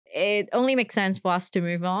it only makes sense for us to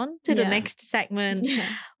move on to the next segment,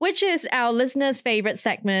 which is our listeners' favorite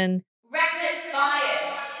segment, Rapid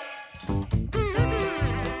Fires.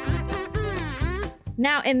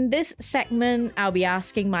 Now, in this segment, I'll be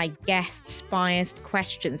asking my guests biased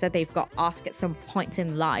questions that they've got asked at some point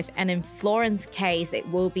in life. And in Florence's case, it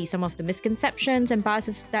will be some of the misconceptions and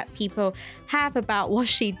biases that people have about what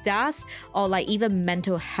she does, or like even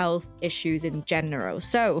mental health issues in general.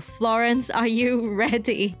 So, Florence, are you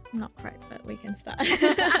ready? Not quite, but we can start.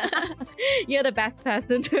 You're the best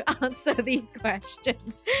person to answer these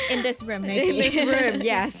questions. In this room, maybe. In this room,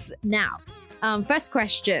 yes. Now, first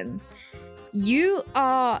question. You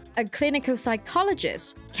are a clinical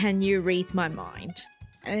psychologist. Can you read my mind?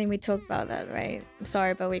 I think we talked about that, right? I'm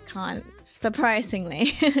sorry, but we can't.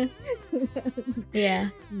 Surprisingly. Yeah.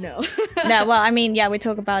 No. No, well, I mean, yeah, we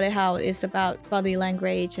talk about it, how it's about body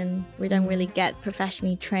language, and we don't really get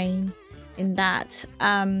professionally trained in that.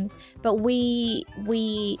 But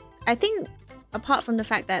I think apart from the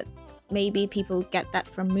fact that maybe people get that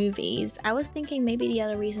from movies, I was thinking maybe the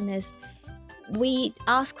other reason is we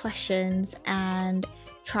ask questions and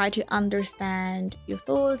try to understand your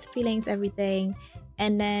thoughts, feelings, everything.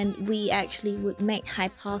 And then we actually would make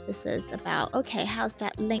hypotheses about, okay, how's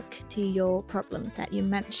that link to your problems that you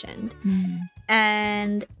mentioned?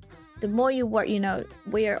 And the more you work,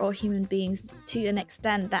 we are all human beings to an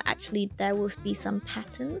extent that actually there will be some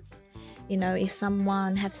patterns. If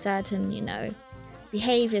someone have certain,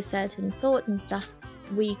 behavior, certain thoughts and stuff,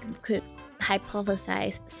 we could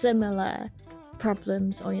hypothesize similar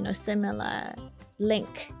problems or similar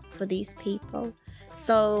link for these people.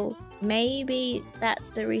 So maybe that's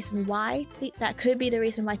the reason why that could be the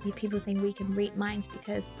reason why people think we can read minds,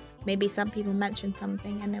 because maybe some people mention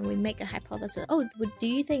something and then we make a hypothesis. Oh, do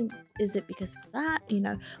you think, is it because of that?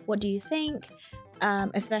 What do you think?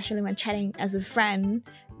 Especially when chatting as a friend,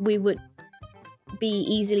 we would be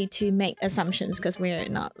easily to make assumptions because we're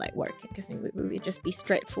not like working, because we would just be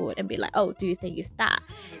straightforward and be like, oh, do you think it's that?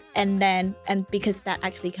 And because that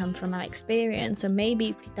actually comes from our experience, so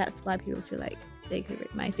maybe that's why people feel like they could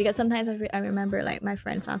read minds. Because sometimes I remember like my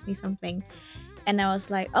friends asked me something and I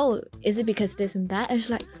was like, oh, is it because this and that? And she's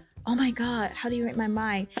like, oh my god, how do you read my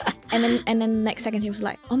mind? And then the next second he was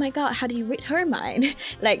like, oh my god, how do you read her mind?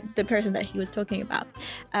 Like the person that he was talking about.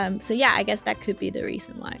 So yeah, I guess that could be the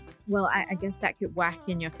reason why. Well, I guess that could work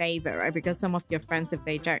in your favor, right? Because some of your friends, if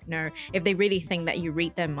they don't know, if they really think that you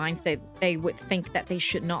read their minds, they would think that they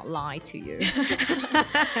should not lie to you.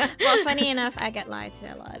 Well, funny enough, I get lied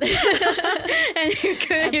to a lot. And you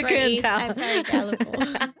couldn't tell. I'm very gullible.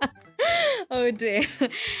 Oh dear.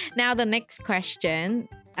 Now the next question.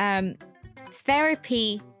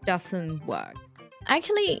 Therapy doesn't work.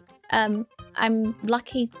 Actually, I'm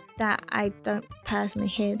lucky that I don't personally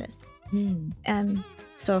hear this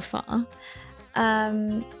so far.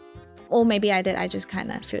 Or maybe I did, I just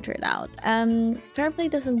kind of filter it out. Therapy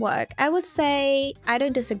doesn't work. I would say I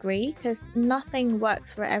don't disagree, because nothing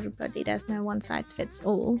works for everybody. There's no one size fits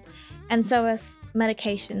all. And so as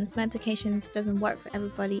medications doesn't work for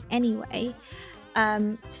everybody anyway.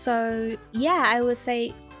 So yeah, I would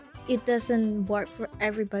say it doesn't work for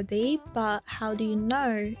everybody, but how do you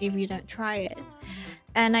know if you don't try it?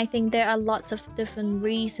 And I think there are lots of different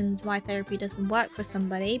reasons why therapy doesn't work for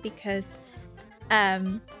somebody, because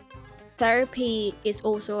therapy is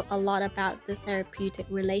also a lot about the therapeutic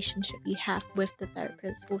relationship you have with the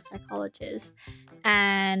therapist or psychologist,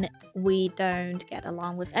 and we don't get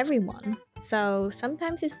along with everyone. So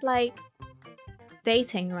sometimes it's like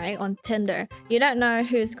dating, right? On Tinder, you don't know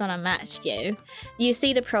who's gonna match you. You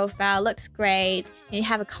see the profile, looks great, and you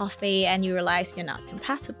have a coffee and you realize you're not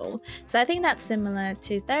compatible. So I think that's similar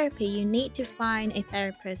to therapy. You need to find a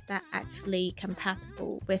therapist that actually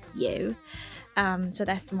compatible with you. So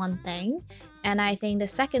that's one thing. And I think the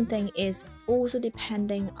second thing is also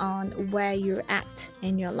depending on where you're at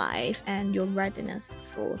in your life and your readiness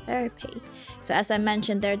for therapy. So as I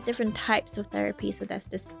mentioned, there are different types of therapy. So there's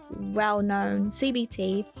this well-known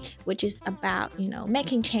CBT, which is about,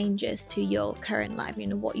 making changes to your current life,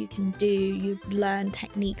 what you can do. You learn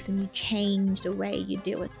techniques and you change the way you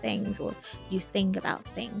deal with things or you think about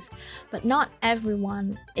things. But not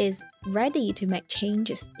everyone is ready to make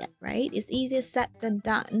changes yet, right? It's easier easier said than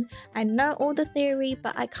done. I know all the theory,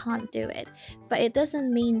 but I can't do it. But it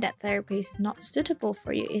doesn't mean that therapy is not suitable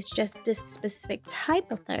for you. It's just this specific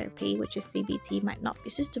type of therapy, which is CBT, might not be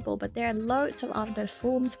suitable. But there are loads of other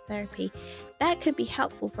forms of therapy that could be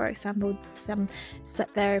helpful. For example, some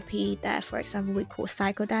therapy that, for example, we call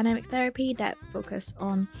psychodynamic therapy, that focus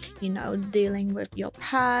on, dealing with your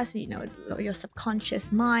past, your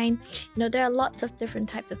subconscious mind. There are lots of different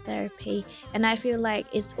types of therapy, and I feel like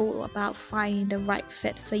it's all about finding the right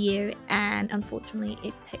fit for you. And unfortunately,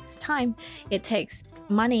 it takes time, it takes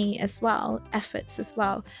money as well, efforts as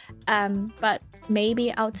well. But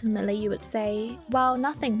maybe ultimately you would say, well,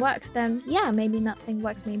 nothing works. Then yeah, maybe nothing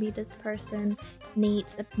works. Maybe this person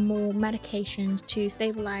needs more medications to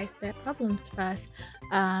stabilize their problems first.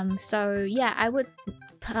 So yeah, I would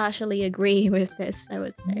partially agree with this, I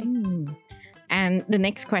would say. And the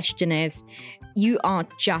next question is, you are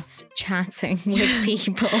just chatting with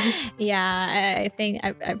people. Yeah, I think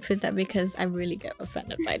I put that because I really get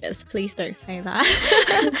offended by this. Please don't say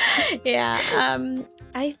that. Yeah,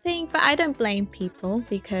 I think, but I don't blame people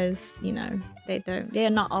because, they are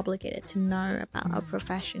not obligated to know about our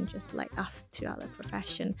profession just like us to other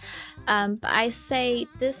profession. But I say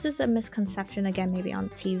this is a misconception, again, maybe on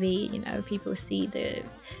TV, people see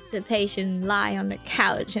the patient lie on the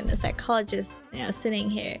couch and the psychologist, sitting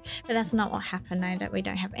here, but that's not what happened. We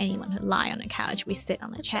don't have anyone who lie on the couch. We sit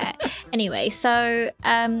on a chair. Anyway, so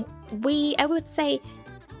I would say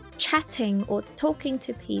chatting or talking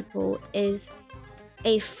to people is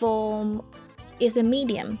a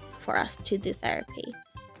medium for us to do therapy,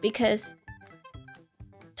 because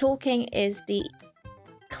talking is the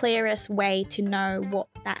clearest way to know what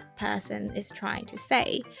that person is trying to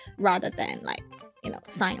say, rather than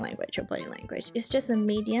sign language or body language. It's just a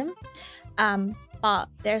medium, but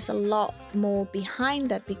there's a lot more behind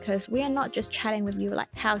that, because we are not just chatting with you like,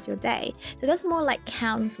 how's your day? So that's more like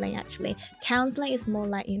counseling. Actually, counseling is more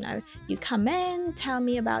like, you come in, tell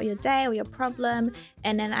me about your day or your problem,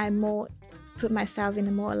 and then I more put myself in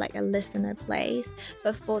a more like a listener place.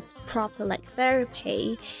 But for proper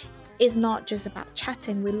therapy, it's not just about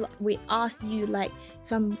chatting. We ask you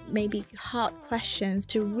some maybe hard questions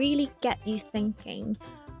to really get you thinking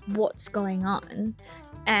what's going on,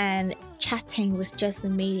 and chatting was just a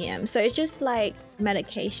medium. So it's just like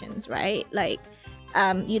medications, right?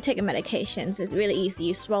 You take a medication, it's really easy,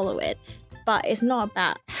 you swallow it, but it's not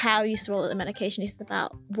about how you swallow the medication, it's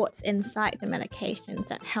about what's inside the medications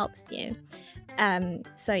that helps you.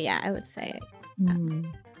 So yeah, I would say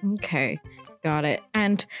Okay, got it.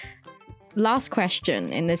 And last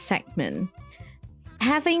question in this segment.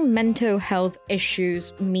 Having mental health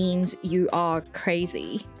issues means you are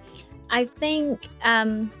crazy. I think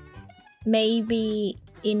maybe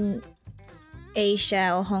in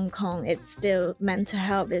Asia or Hong Kong, it's still, mental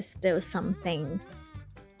health is still something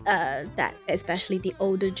that especially the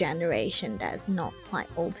older generation that's not quite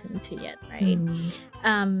open to yet, right?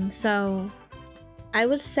 So I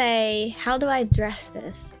would say, how do I address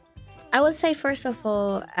this? I would say, first of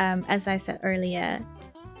all, as I said earlier,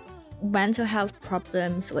 mental health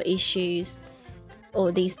problems or issues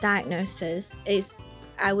or these diagnoses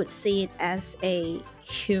I would see it as a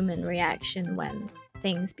human reaction when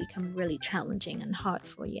things become really challenging and hard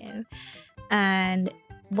for you. And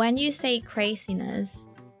when you say craziness,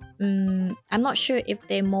 I'm not sure if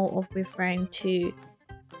they're more of referring to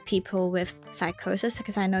people with psychosis,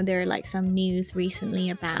 because I know there are some news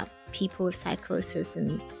recently about people with psychosis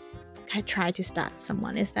and try to stop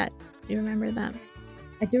someone. Do you remember that?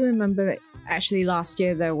 I do remember actually last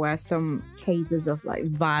year there were some cases of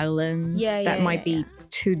violence that might be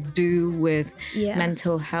to do with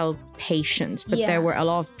mental health patients, but there were a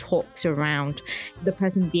lot of talks around the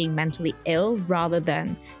person being mentally ill rather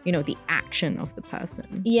than the action of the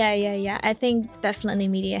person. I think definitely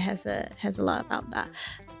media has a lot about that.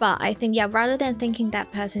 But I think rather than thinking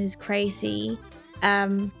that person is crazy,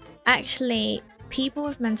 actually people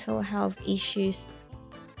with mental health issues,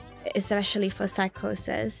 especially for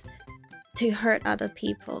psychosis, to hurt other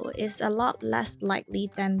people is a lot less likely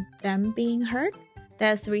than them being hurt.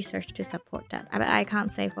 There's research to support that. I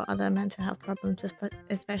can't say for other mental health problems,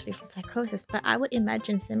 especially for psychosis, but I would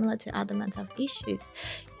imagine similar to other mental health issues.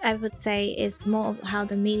 I would say it's more of how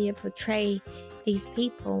the media portray these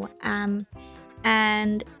people.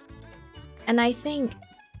 And I think,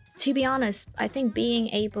 to be honest, I think being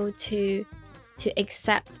able to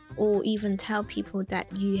accept or even tell people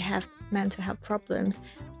that you have mental health problems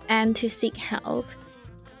and to seek help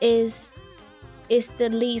is the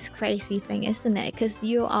least crazy thing, isn't it? Because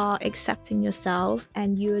you are accepting yourself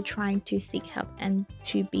and you're trying to seek help and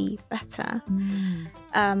to be better.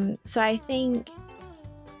 So I think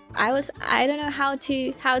I don't know how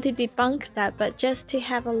to debunk that, but just to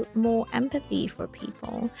have a more empathy for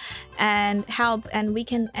people, and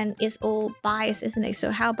it's all bias, isn't it?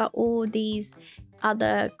 So how about all these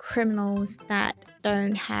other criminals that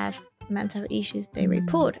don't have mental issues they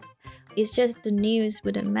report? It's just the news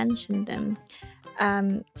wouldn't mention them.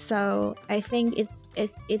 So I think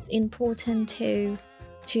it's important to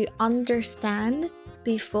understand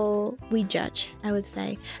before we judge, I would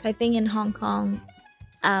say. I think in Hong Kong,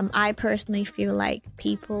 I personally feel like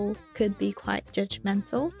people could be quite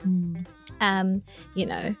judgmental. You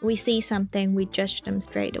know, we see something, we judge them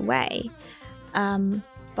straight away.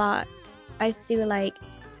 But I feel like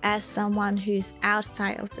as someone who's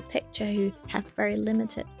outside of the picture, who have very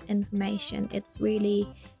limited information, it's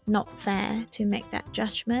really not fair to make that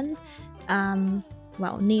judgment.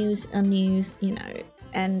 Well, news are news, you know.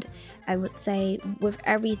 And I would say with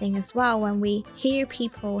everything as well, when we hear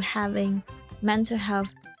people having mental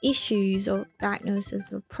health issues or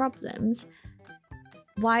diagnoses or problems,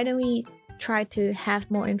 why don't we try to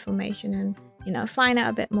have more information and, you know, find out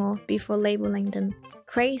a bit more before labeling them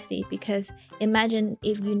crazy? Because imagine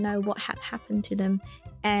if you know what had happened to them,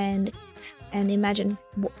 and imagine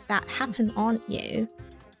what that happened on you,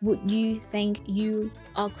 would you think you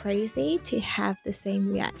are crazy to have the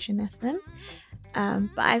same reaction as them?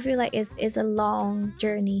 But I feel like it's a long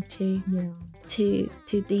journey to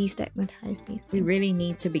destigmatize these things. We really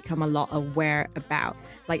need to become a lot aware about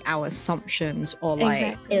like our assumptions or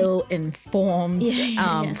like ill-informed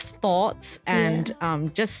thoughts, and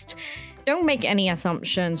just don't make any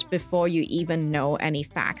assumptions before you even know any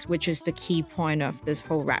facts, which is the key point of this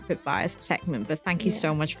whole rapid bias segment. But thank you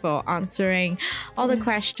so much for answering all the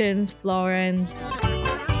questions, Florence.